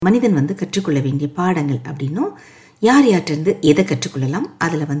மனிதன் கற்றுக்கொள்ள வேண்டிய பாடங்கள் அப்படின்னும் யார் யார்ட்டிருந்து எதை கற்றுக்கொள்ளலாம்,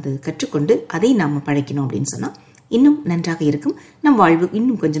 அதில் கற்றுக்கொண்டு அதை நாம் பழக்கணும் அப்படின்னு சொன்னால் இன்னும் நன்றாக இருக்கும், நம் வாழ்வு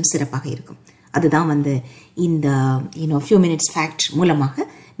இன்னும் கொஞ்சம் சிறப்பாக இருக்கும். அதுதான் இந்த ஃபியூ மினிட்ஸ் ஃபேக்ட் மூலமாக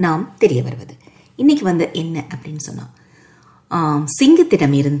நாம் தெரிய வருவது. இன்னைக்கு என்ன அப்படின்னு சொன்னால்,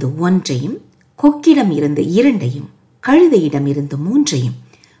 சிங்கத்திடம் இருந்து 1ஐயும், கொக்கிடம் இருந்து 2ஐயும், கழுதையிடம் இருந்து 3ஐயும்,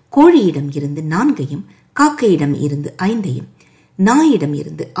 கோழியிடம் இருந்து 4ஐயும், காக்கையிடம் இருந்து 5ஐயும், நாயிடம்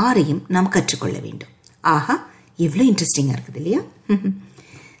இருந்து 6ஐயும் நாம் கற்றுக்கொள்ள வேண்டும். ஆஹா, எவ்வளவு இன்ட்ரெஸ்டிங்கா இருக்குது இல்லையா?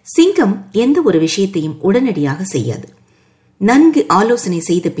 சிங்கம் எந்த ஒரு விஷயத்தையும் உடனடியாக செய்யாது. நன்கு ஆலோசனை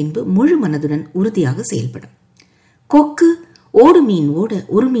செய்த பின்பு முழு மனதுடன் உறுதியாக செயல்படும். கொக்கு ஓடு மீன் ஓட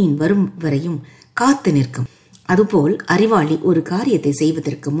ஒரு மீன் வரும் வரையும் காத்து நிற்கும். அதுபோல் அறிவாளி ஒரு காரியத்தை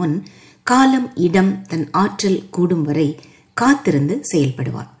செய்வதற்கு முன் காலம் இடம் தன் ஆற்றல் கூடும் வரை காத்திருந்து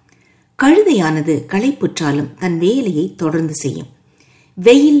செயல்படுவான். கழுதையானது களைப்புற்றாலும் தன் வேலையை தொடர்ந்து செய்யும்.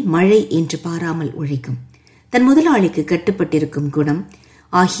 வெயில் மழை என்று பாராமல் உழைக்கும். தன் முதலாளிக்கு கட்டுப்பட்டிருக்கும் குணம்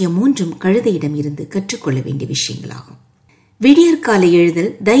ஆகிய 3ம் கழுதையிடம் இருந்து கற்றுக்கொள்ள வேண்டிய விஷயங்களாகும். விடியற்காலை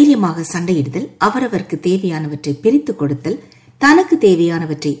எழுதல், தைரியமாக சண்டையிடுதல், அவரவருக்கு தேவையானவற்றை பிரித்து கொடுத்தல், தனக்கு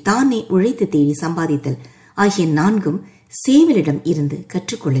தேவையானவற்றை தானே உழைத்து தேடி சம்பாதித்தல் ஆகிய 4ம் சேவலிடம் இருந்து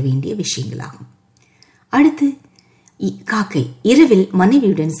கற்றுக்கொள்ள வேண்டிய விஷயங்களாகும். அடுத்து காக்கை இரவில்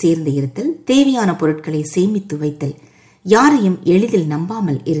மனைவியுடன் சேர்ந்து இருத்தல், தேவையான பொருட்களை சேமித்து வைத்தல், யாரையும் எளிதில்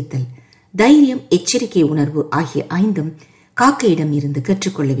நம்பாமல் இருத்தல், தைரியம், எச்சரிக்கை உணர்வு ஆகிய 5ம் காக்கையிடம் இருந்து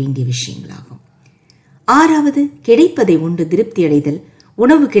கற்றுக்கொள்ள வேண்டிய விஷயங்களாகும். 6வது கிடைப்பதை உண்டு திருப்தி அடைதல்,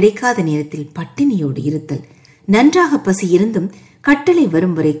 உணவு கிடைக்காத நேரத்தில் பட்டினியோடு இருத்தல், நன்றாக பசி இருந்தும் கட்டளை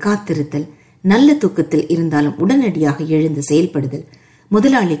வரும் வரை காத்திருத்தல், நல்ல தூக்கத்தில் இருந்தாலும் உடனடியாக எழுந்து செயல்படுதல்,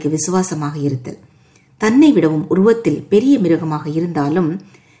 முதலாளிக்கு விசுவாசமாக இருத்தல், தன்னை விடவும் உருவத்தில் பெரிய மிருகமாக இருந்தாலும்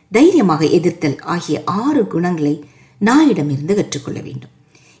தைரியமாக எதிர்த்தல் ஆகிய 6 குணங்களை நாயிடமிருந்து கற்றுக்கொள்ள வேண்டும்.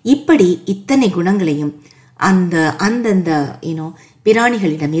 இப்படி இத்தனை குணங்களையும் அந்தந்த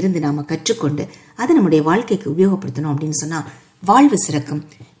பிராணிகளிடம் இருந்து நாம கற்றுக்கொண்டு அதை நம்முடைய வாழ்க்கைக்கு உபயோகப்படுத்தணும் அப்படின்னு சொன்னா வாழ்வு சிறக்கும்.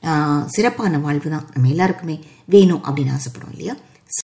 சிறப்பான வாழ்வு தான் நம்ம எல்லாருக்குமே வேணும் அப்படின்னு ஆசைப்படுவோம் இல்லையா?